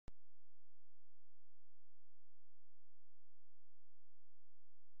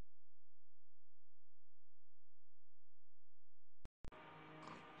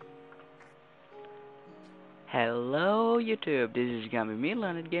YouTube, this is gonna be me,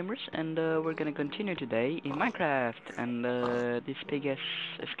 Leonard Gamers, and we're gonna continue today in Minecraft, and this pig has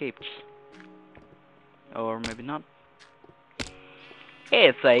escaped. Or maybe not.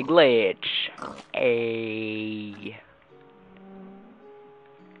 It's a glitch! Ay.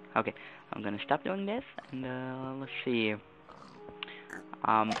 Okay, I'm gonna stop doing this, and let's see.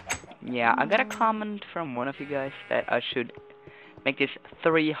 Yeah, I got a comment from one of you guys that I should make this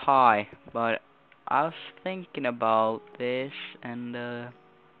 3 high, but I was thinking about this and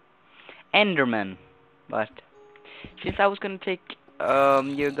Enderman, but since I was gonna take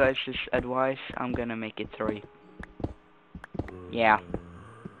you guys' advice, I'm gonna make it 3. Yeah.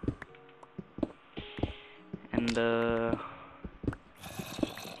 And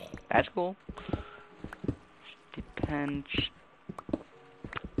that's cool. Depends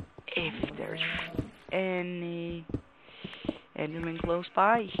if there's any Enderman close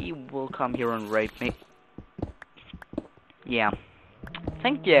by, he will come here and rape me. Yeah.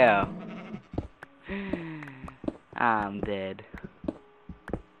 Thank you. I'm dead.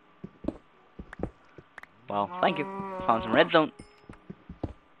 Well, thank you. Found some redstone.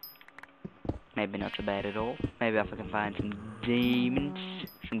 Maybe not so bad at all. Maybe if I can find some demons.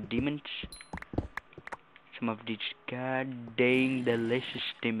 Some of these goddamn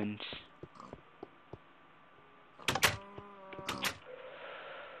delicious demons.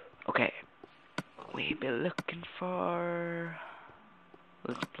 Okay. We be looking for...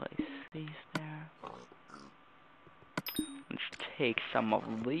 Let's place these there. Let's take some of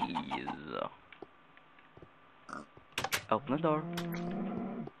these. Open the door.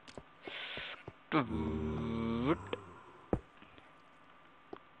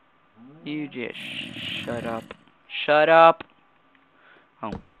 You just shut up. Shut up!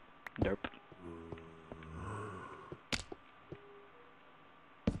 Oh, derp.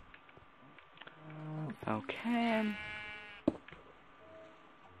 Okay.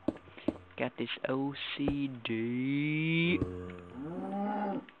 Got this OCD.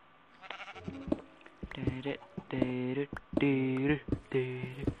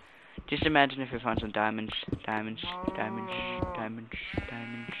 Just imagine if we found some diamonds. Any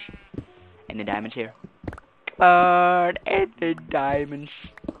diamonds here? Any diamonds.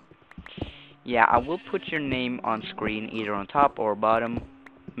 Yeah, I will put your name on screen, either on top or bottom.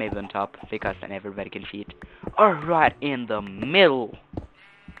 Maybe on top, because then everybody can see it. Or right in the middle.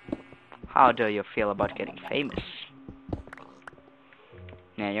 How do you feel about getting famous?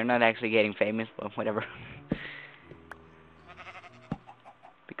 Yeah, you're not actually getting famous, but whatever.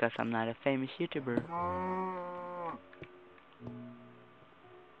 Because I'm not a famous YouTuber.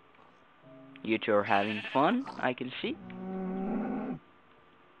 You two are having fun, I can see.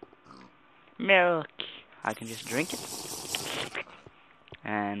 Milk. I can just drink it.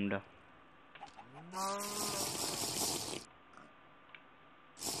 And...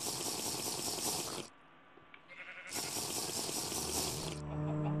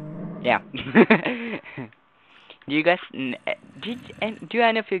 yeah. Do you guys... do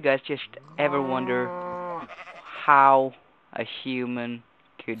any of you guys just ever wonder how a human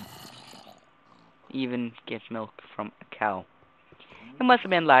could even get milk from a cow? It must have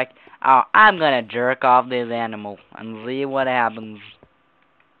been like, oh, I'm gonna jerk off this animal and see what happens.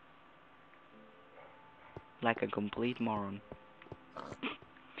 Like a complete moron.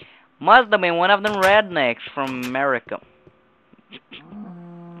 Must have been one of them rednecks from America.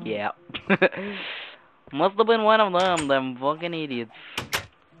 Yeah. Must have been one of them fucking idiots.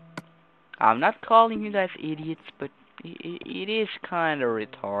 I'm not calling you guys idiots, but it is kinda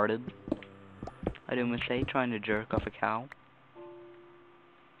retarded. I do must say, trying to jerk off a cow.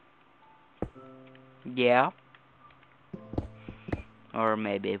 Yeah. Or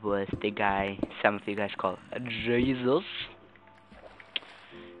maybe it was the guy some of you guys call Jesus.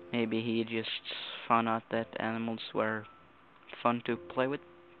 Maybe he just found out that animals were fun to play with.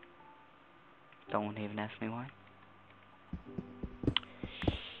 Don't even ask me why.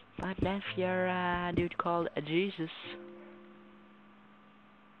 But that's your dude called Jesus.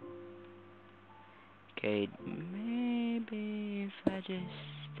 Okay, maybe if I just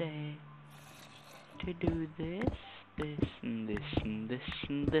stay to do this, and this, and this,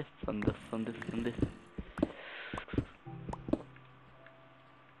 and this, and this, and this, and this.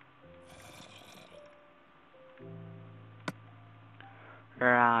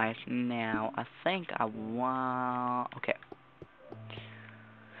 Right, now, I think I want... Okay.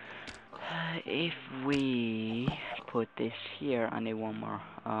 If we put this here, I need one more.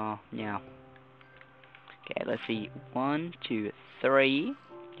 Yeah. Okay, let's see. 1, 2, 3.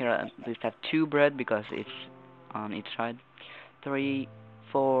 Here, at least have 2 bread because it's on each side. 3,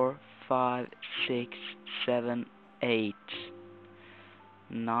 4, 5, 6, 7, 8,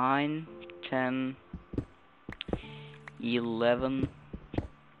 9, 10, 11,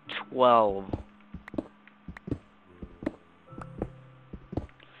 12.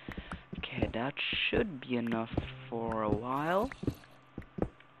 Okay, that should be enough for a while.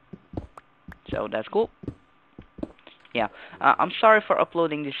 So that's cool. Yeah, I'm sorry for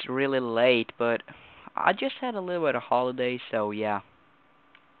uploading this really late, but I just had a little bit of holiday, so yeah.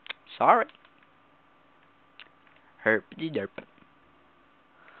 Sorry. Herpy derp.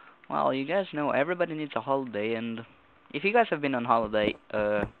 Well, you guys know everybody needs a holiday, and if you guys have been on holiday,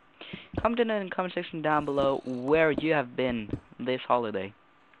 comment in the comment section down below where you have been this holiday,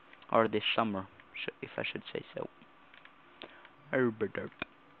 or this summer, if I should say so. Herpy derp.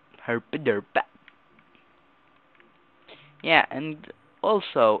 Herpy derp. Yeah, and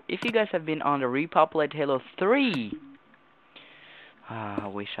also, if you guys have been on the Repopulate Halo 3, I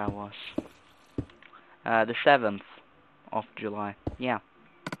wish I was. The 7th of July, yeah.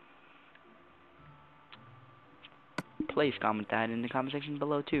 Please comment that in the comment section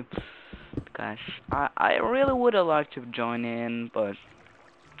below too, because I really would have liked to join in, but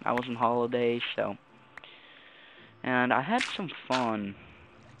I was on holiday, so. And I had some fun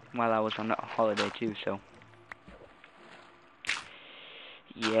while I was on holiday too, so.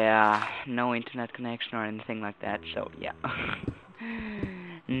 Yeah, no internet connection or anything like that, so yeah.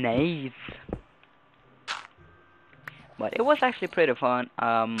 Nice. But it was actually pretty fun.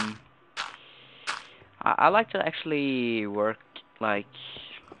 I like to actually work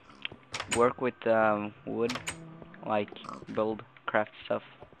with wood, like build, craft stuff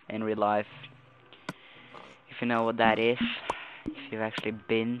in real life. If you know what that is, if you've actually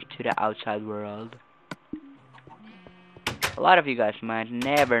been to the outside world. A lot of you guys might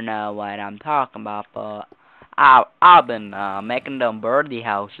never know what I'm talking about, but I've been making them birdie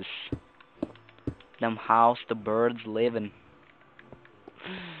houses. Them house the birds live in.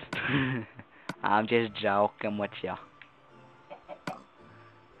 I'm just joking with ya.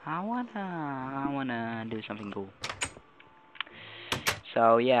 I wanna do something cool.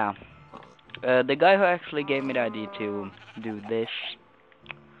 So yeah, the guy who actually gave me the idea to do this,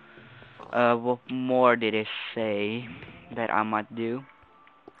 what more did he say that I might do?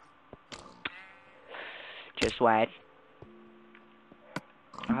 Just wait.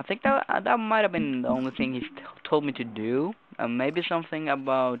 I think that might have been the only thing he told me to do. Maybe something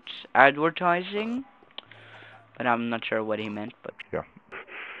about advertising, but I'm not sure what he meant. But yeah.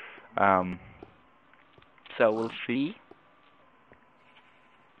 So we'll see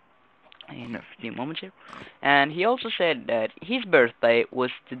in a few moments here. And he also said that his birthday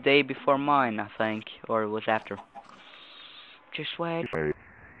was the day before mine, I think, or it was after. Just wait. The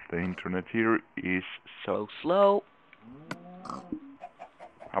internet here is So slow.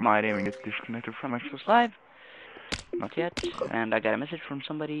 I might even get disconnected from Xbox Live. Not yet. And I got a message from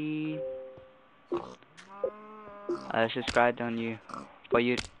somebody. Subscribed on you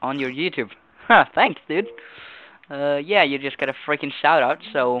on your YouTube. Ha, thanks, dude. Yeah, you just got a freaking shout out.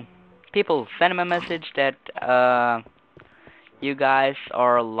 So, people, send him a message that you guys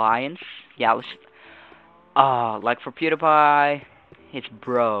are lions. Yeah, like for PewDiePie, it's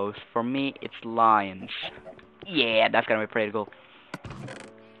bros. For me, it's lions. Yeah, that's gonna be pretty cool.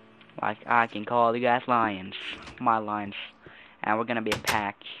 Like, I can call you guys lions. My lions. And we're gonna be a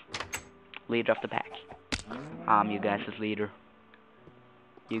pack. Leader of the pack. I'm you guys' leader.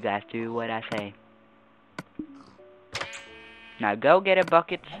 You guys do what I say. Now go get a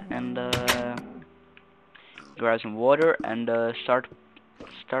bucket and grab some water and start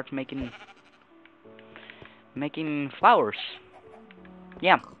making flowers.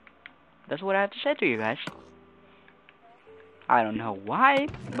 Yeah, that's what I have to say to you guys. I don't know why,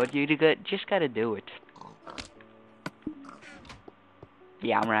 but you just gotta do it.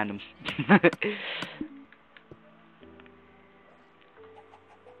 Yeah, I'm random.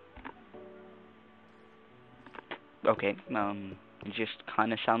 Okay, it just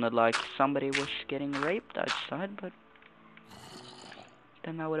kinda sounded like somebody was getting raped outside, but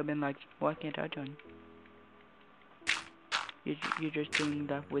then I would have been like, why can't I join? You're just doing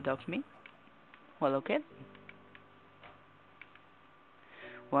that without me? Well, okay.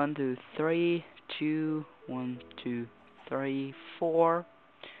 1, 2, 3, 2, 1, 2, 3, 4.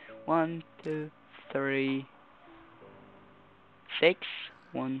 1, 2, 3, 6.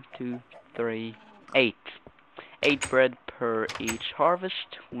 1, 2, 3, 8. 8 bread per each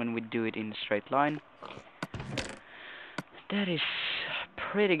harvest when we do it in a straight line. That is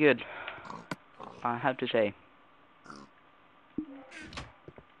pretty good, I have to say.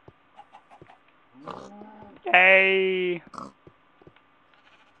 Yay!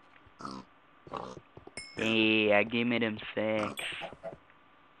 Yeah, give me them 6.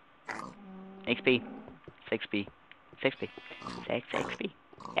 XP. 6p. 6p. 6 XP.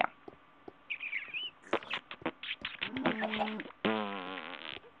 Yeah.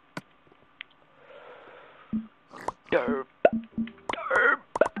 Derp. Derp.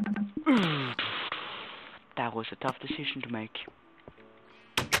 That was a tough decision to make.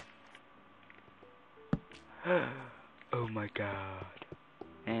 Oh my god.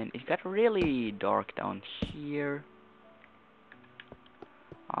 And it got really dark down here.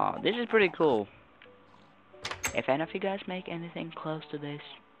 This is pretty cool. If any of you guys make anything close to this,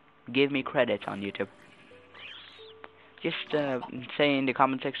 give me credits on YouTube. Just say in the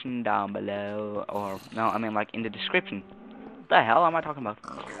comment section down below, or no, I mean like in the description. What the hell am I talking about?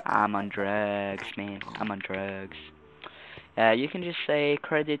 I'm on drugs, man. I'm on drugs. You can just say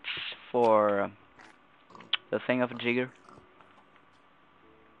credits for the thing of a jigger.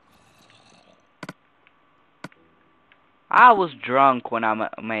 I was drunk when I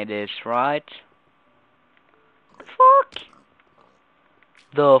made this, right? The fuck?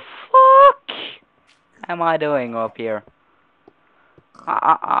 The fuck am I doing up here?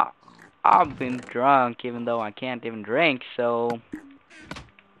 I've been drunk even though I can't even drink, so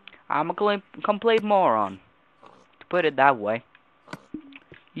I'm a complete moron, to put it that way.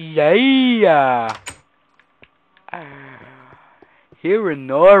 Yeah! Here in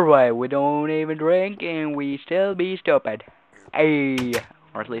Norway, we don't even drink and we still be stupid. Hey,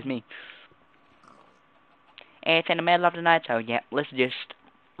 or at least me. It's in the middle of the night, so yeah, let's just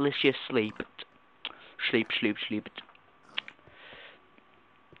sleep. Sleep.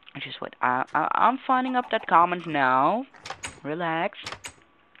 Just wait. I'm finding up that comment now. Relax.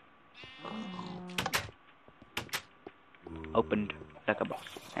 Opened like a boss,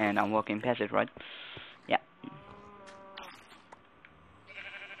 and I'm walking past it, right? Yeah.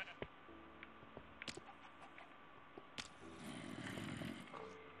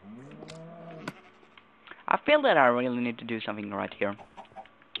 I feel that I really need to do something right here.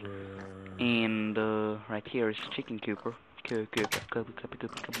 And right here is chicken cooper.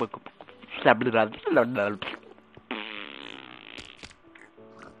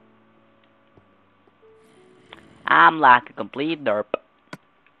 I'm like a complete derp.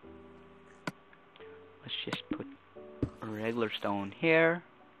 Let's just put a regular stone here.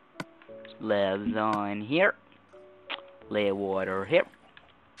 Lead on here. Lay water here.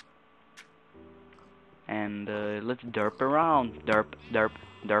 And let's derp around.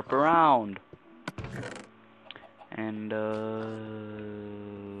 Derp around. And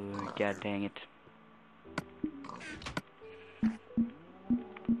god dang it.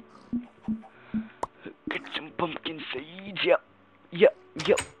 Get some pumpkin seeds. Yep.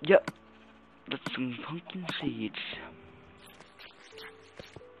 That's some pumpkin seeds.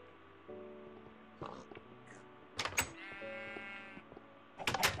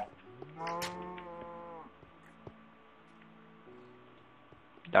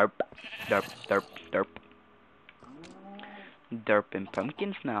 Derp. Derping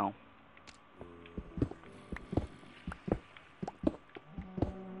pumpkins now.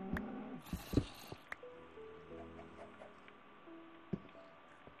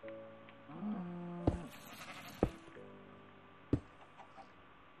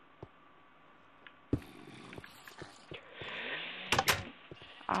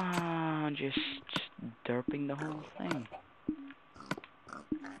 Just derping the whole thing.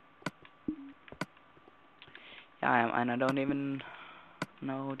 Yeah, and I don't even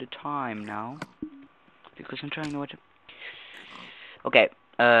know the time now because I'm trying to watch it. Okay,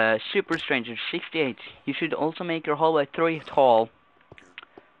 Super Stranger 68. You should also make your hallway 3 tall.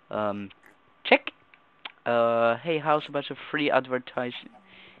 Check. Hey, how's about some free advertising?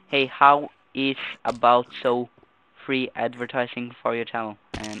 Hey, how is about so free advertising for your channel?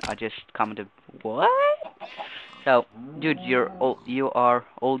 And I just commented, what? So, dude, you are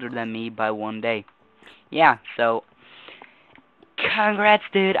older than me by 1 day. Yeah, so congrats,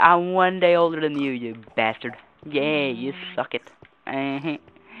 dude. I'm 1 day older than you bastard. Yeah, you suck it.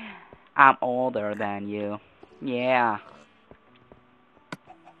 I'm older than you. Yeah.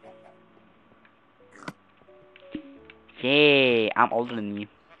 Yeah, I'm older than you.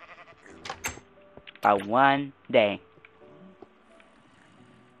 By 1 day.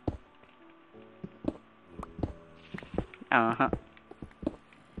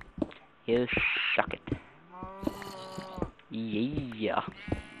 You suck it. Yeah.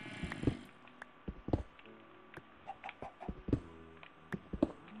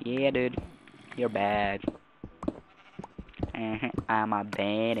 Yeah, dude. You're bad. I'm a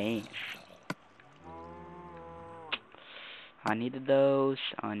badass. I needed those.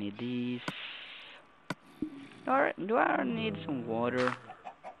 I need these. Do I need some water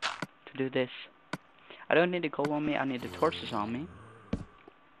to do this? I don't need the coal on me, I need the torches on me.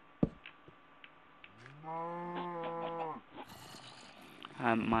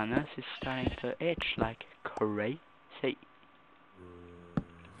 My nose is starting to itch like crazy.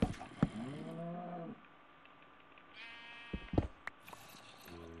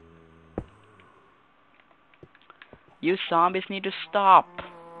 You zombies need to stop.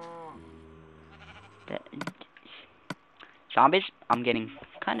 Zombies, I'm getting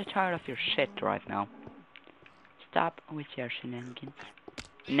kinda tired of your shit right now. Stop with your shenanigans.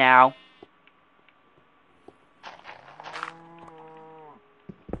 Now.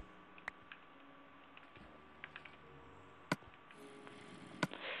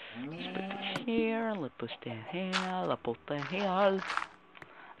 Let's put this here, let's put this here, let's put this here.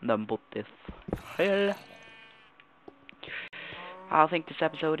 Then put this here. I think this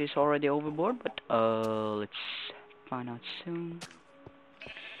episode is already overboard, but let's find out soon.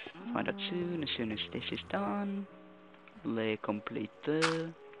 Find out soon, as soon as this is done. Le complete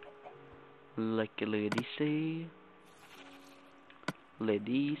like ladies,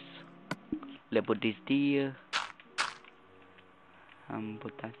 ladies. Let's put this there.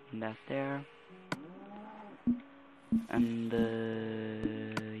 Put that there. And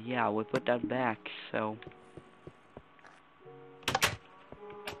yeah, we put that back, so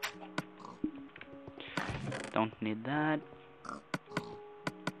don't need that.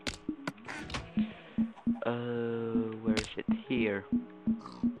 Where is it? Here.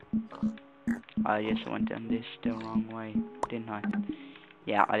 I just went on this the wrong way, didn't I?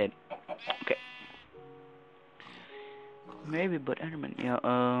 Yeah, I did. Okay. Maybe, but Enderman, yeah,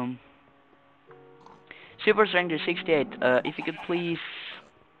 Super Stranger 68, if you could please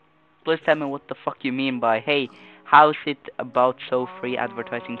tell me what the fuck you mean by, hey, how's it about so free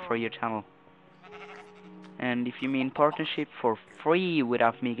advertising for your channel? And if you mean partnership for free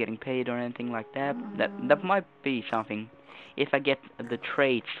without me getting paid or anything like that, that might be something. If I get the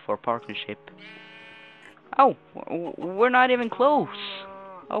traits for partnership. Oh, we're not even close.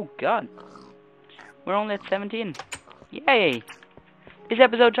 Oh god. We're only at 17. Yay! This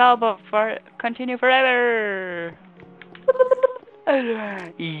episode shall continue forever!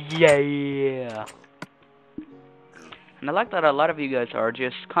 Yeah! And I like that a lot of you guys are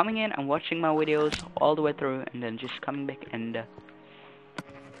just coming in and watching my videos all the way through and then just coming back and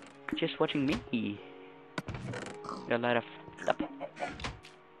just watching me. A lot of stuff.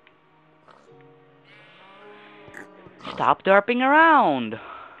 Stop derping around!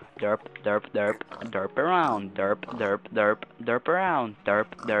 Derp, derp, derp, derp around. Derp, derp, derp, derp around. Derp,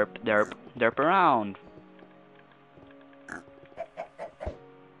 derp, derp, derp around.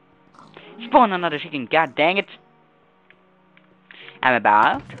 Spawn another chicken, god dang it! I'm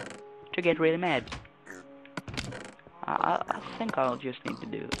about to get really mad. I think I'll just need to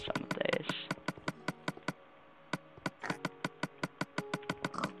do some of this.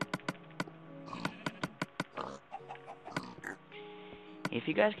 If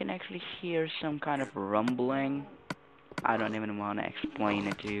you guys can actually hear some kind of rumbling, I don't even want to explain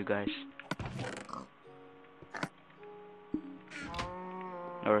it to you guys.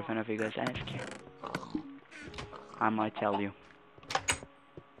 Or if any of you guys ask, I might tell you.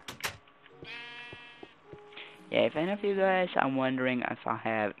 Yeah, if any of you guys are wondering if I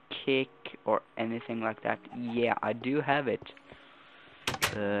have kick or anything like that, yeah, I do have it.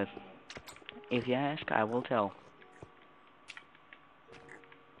 If you ask, I will tell.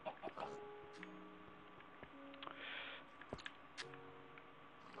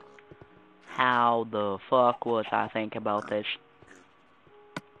 How the fuck was I think about this?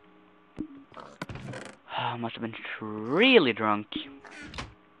 I must have been really drunk.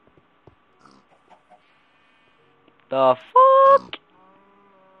 The fuck?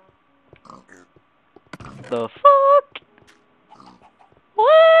 The fuck?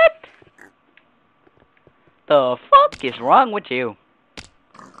 What? The fuck is wrong with you?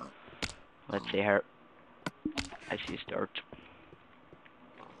 Let's see here. I see dirt.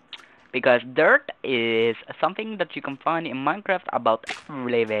 Because dirt is something that you can find in Minecraft about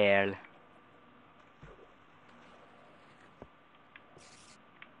every level.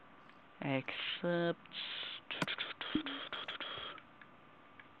 Except...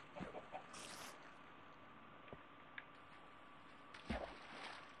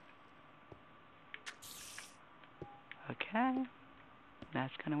 Okay.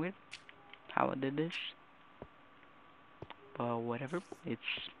 That's kinda weird how I did this. But whatever. It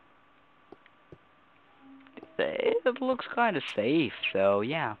looks kinda safe, so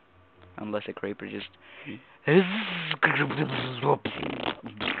yeah. Unless a creeper just...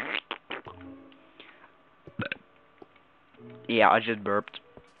 Yeah, I just burped.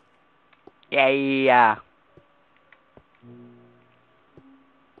 Yeah.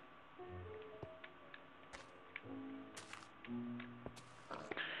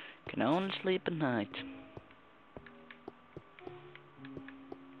 Can only sleep at night.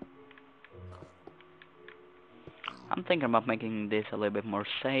 I'm thinking about making this a little bit more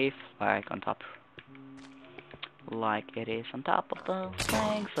safe, like on top, like it is on top of the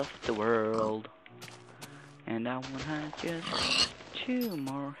things of the world. And I want to have just 2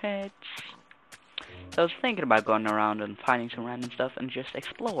 more heads. So I was thinking about going around and finding some random stuff and just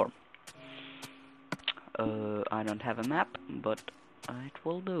explore. I don't have a map, but it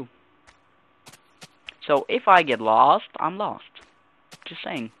will do. So if I get lost, I'm lost. Just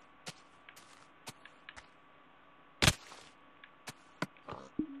saying.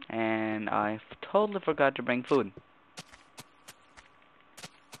 And I totally forgot to bring food.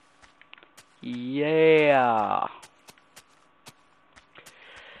 Yeah.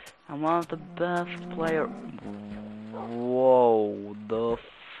 I'm one of the best player. Whoa, the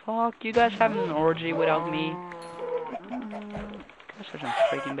fuck? You guys having an orgy without me? You guys are some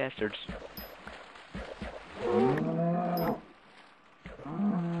freaking bastards.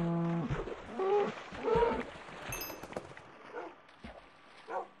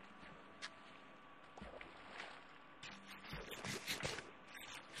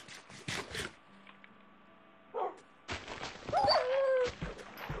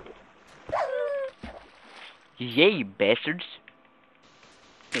 Yay, bastards!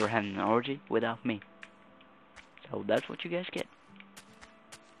 You're having an orgy without me. So that's what you guys get.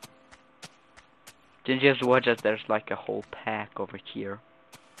 Then just watch as there's like a whole pack over here.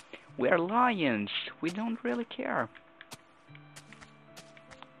 We're lions. We don't really care.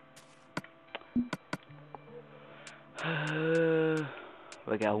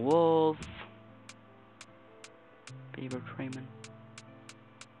 We got wolf. Beaver Trayman.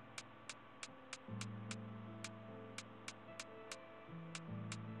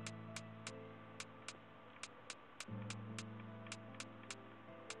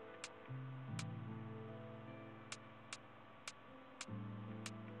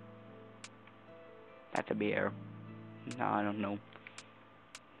 That's a bear. No, I don't know.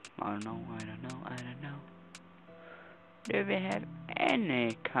 I don't know. Do we have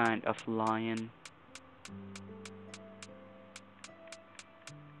any kind of lion?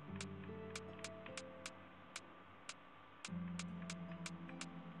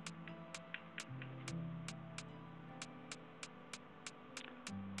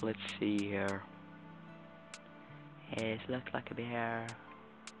 Let's see here. It looks like a bear.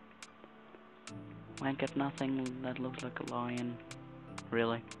 I ain't got nothing that looks like a lion.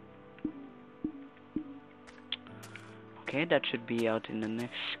 Really? Okay, that should be out in the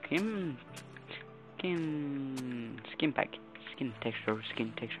next skin pack. Skin texture.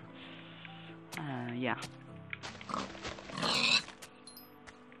 Yeah.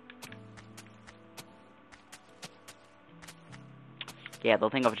 Yeah,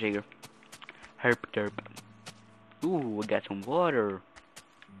 they'll think of a jigger. Herp derp. Ooh, we got some water.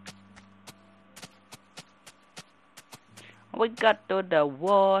 We got to the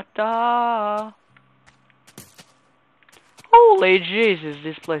water. Holy Jesus,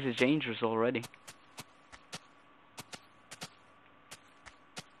 this place is dangerous already.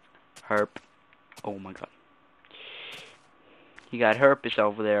 Herp. Oh my god. You got herpes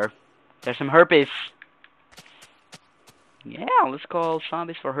over there. There's some herpes. Yeah, let's call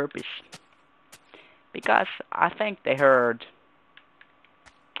zombies for herpes. Because I think they heard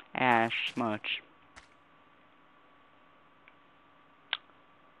as much.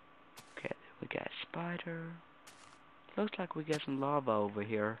 Okay, we got a spider. Looks like we got some lava over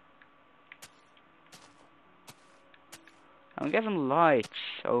here. And we got some lights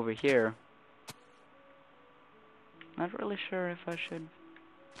over here. Not really sure if I should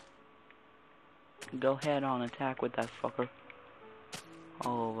go head on attack with that fucker.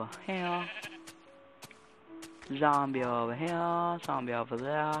 Over here. Zombie over here. Zombie over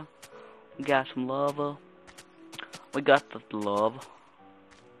there. We got some lava. We got the love.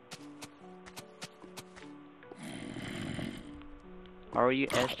 Are you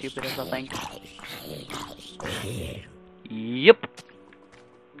as stupid as I think? Yep.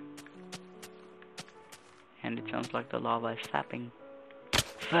 And it sounds like the lava is fapping.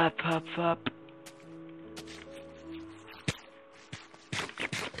 Fap, fap, fap.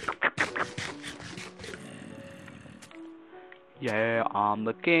 Yeah, I'm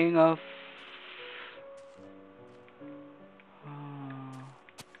the king of...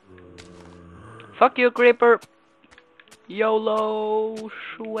 Fuck you, creeper! YOLO!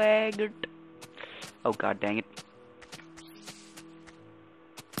 Swagged! Oh god dang it.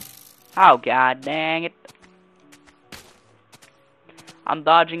 Oh, god dang it. I'm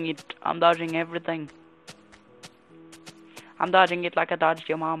dodging it. I'm dodging everything. I'm dodging it like I dodged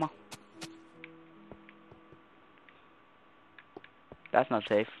your mama. That's not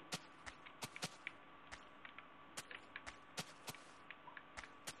safe.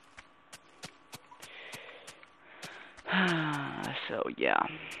 So, yeah.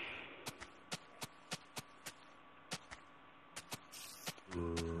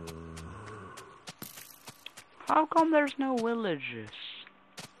 How come there's no villages?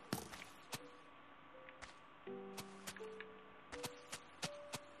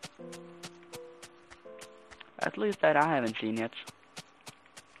 At least that I haven't seen yet.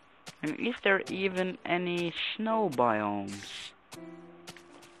 And is there even any snow biomes?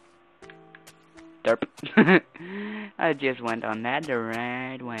 Derp. I just went on that the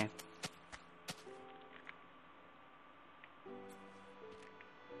right way.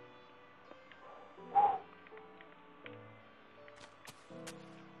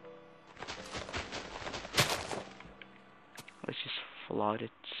 Let's just flood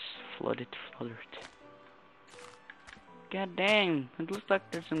it. Flood it. Flood it. God dang. It looks like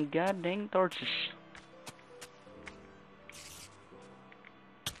there's some god dang torches.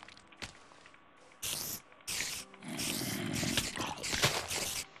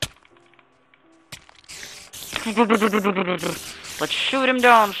 Let's shoot him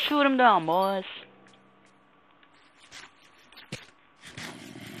down, boys.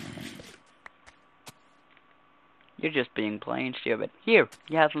 You're just being plain stupid. Here,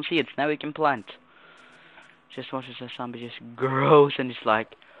 you have some seeds, now we can plant. Just watches the zombie just grows and it's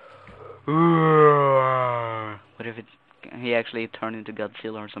like, what if he actually turned into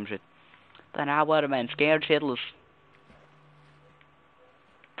Godzilla or some shit? Then I would have been scared shitless.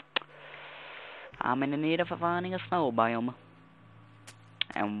 I'm in the need of finding a snow biome.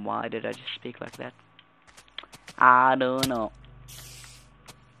 And why did I just speak like that? I don't know.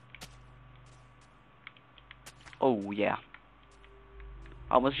 Oh yeah.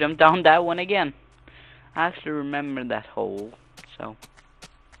 I almost jumped down that one again. I actually remember that hole, so.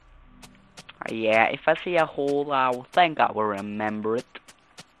 Yeah, if I see a hole, I will think I will remember it.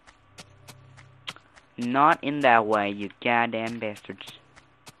 Not in that way, you goddamn bastards.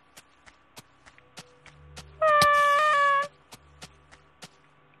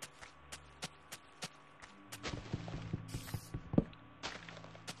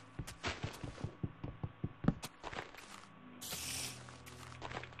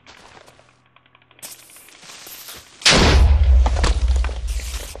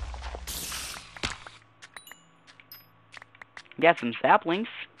 Got some saplings,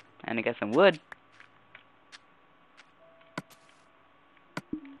 and I got some wood.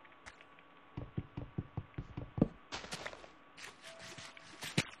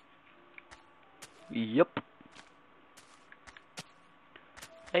 Yup.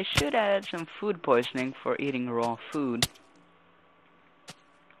 I should add some food poisoning for eating raw food.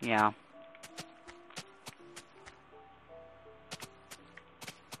 Yeah.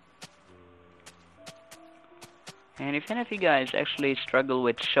 And if any of you guys actually struggle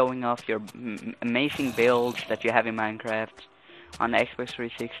with showing off your amazing builds that you have in Minecraft on Xbox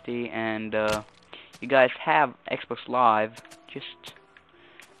 360 and you guys have Xbox Live, just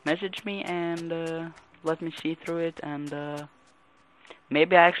message me and let me see through it and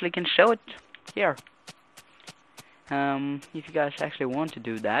maybe I actually can show it here. If you guys actually want to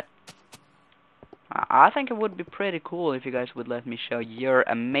do that. I think it would be pretty cool if you guys would let me show your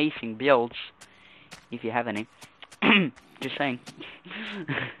amazing builds, if you have any. Just saying.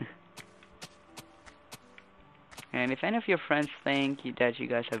 And if any of your friends think that you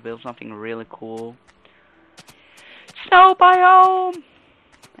guys have built something really cool, snow biome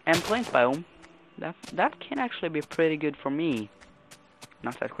and plains biome, that can actually be pretty good for me.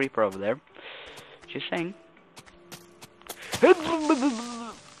 Not that creeper over there. Just saying.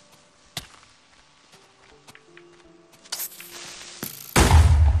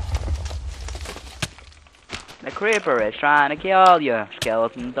 The creeper is trying to kill you,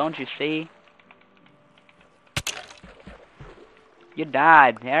 skeleton, don't you see? You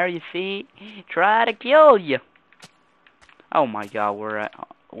died, there you see? Try to kill you. Oh my god, we're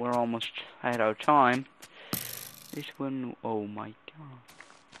almost at our time. This one, oh my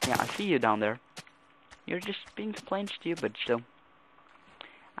god. Yeah, I see you down there. You're just being plain stupid, so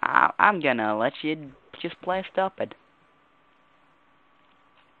I'm gonna let you just play stupid.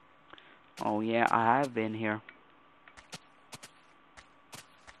 Oh yeah, I have been here.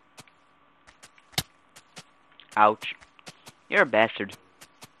 Ouch. You're a bastard.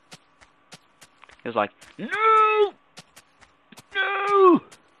 He was like, no! No!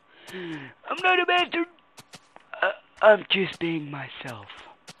 I'm not a bastard. I'm just being myself.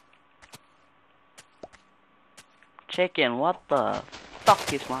 Chicken, what the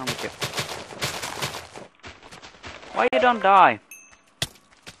fuck is wrong with you? Why you don't die?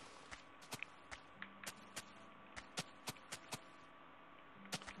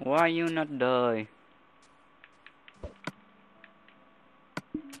 Why you not die?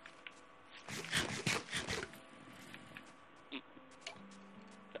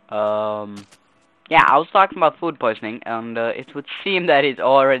 Yeah, I was talking about food poisoning, and it would seem that it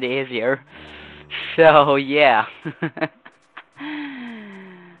already is here. So yeah.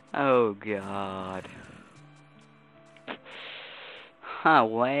 Oh god. Huh?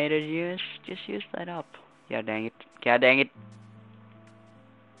 Why did you just use that up? Yeah, dang it. God dang it.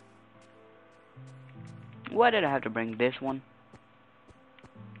 Why did I have to bring this one?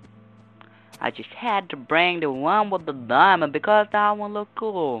 I just had to bring the one with the diamond because that one looked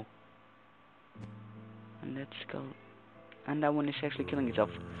cool. And let's go. And that one is actually killing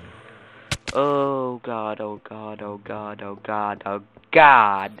itself. Oh god, oh god, oh god, oh god, oh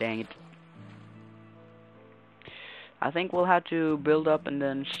god, dang it. I think we'll have to build up and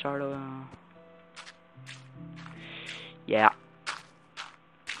then start yeah.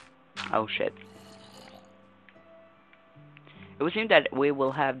 Oh shit. It would seem that we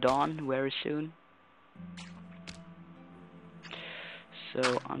will have dawn very soon.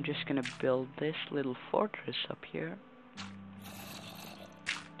 So I'm just gonna build this little fortress up here.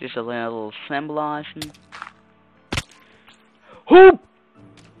 Just a little symbolizing. Hoop!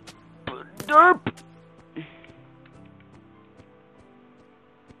 Derp!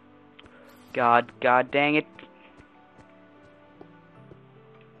 God dang it.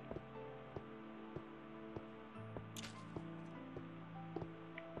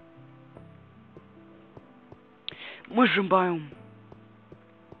 Mushroom biome.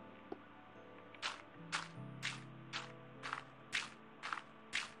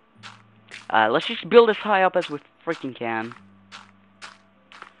 Let's just build as high up as we freaking can.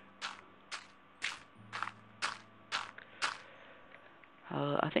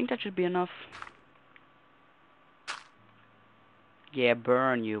 I think that should be enough. Yeah,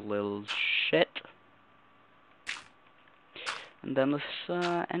 burn, you little shit. And then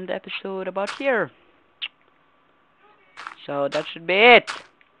let's end the episode about here. So that should be it.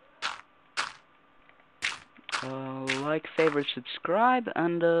 Like, favorite, subscribe,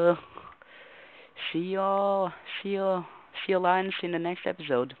 and see you lines in the next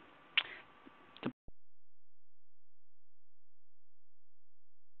episode.